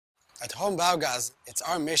At Home Biogas, it's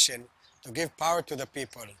our mission to give power to the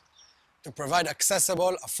people, to provide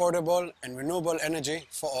accessible, affordable, and renewable energy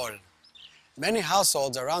for all. Many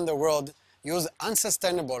households around the world use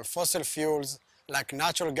unsustainable fossil fuels like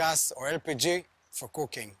natural gas or LPG for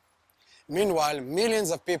cooking. Meanwhile, millions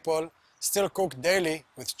of people still cook daily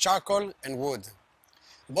with charcoal and wood.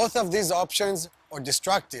 Both of these options are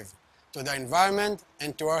destructive to the environment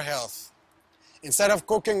and to our health. Instead of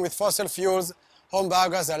cooking with fossil fuels, Home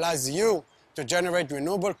Biogas allows you to generate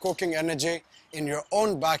renewable cooking energy in your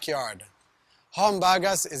own backyard. Home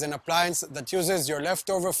Biogas is an appliance that uses your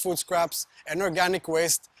leftover food scraps and organic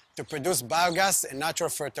waste to produce biogas and natural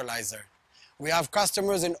fertilizer. We have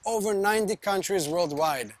customers in over 90 countries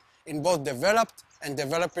worldwide, in both developed and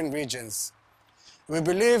developing regions. We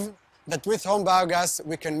believe that with Home Biogas,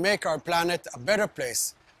 we can make our planet a better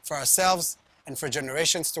place for ourselves and for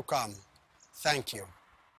generations to come. Thank you.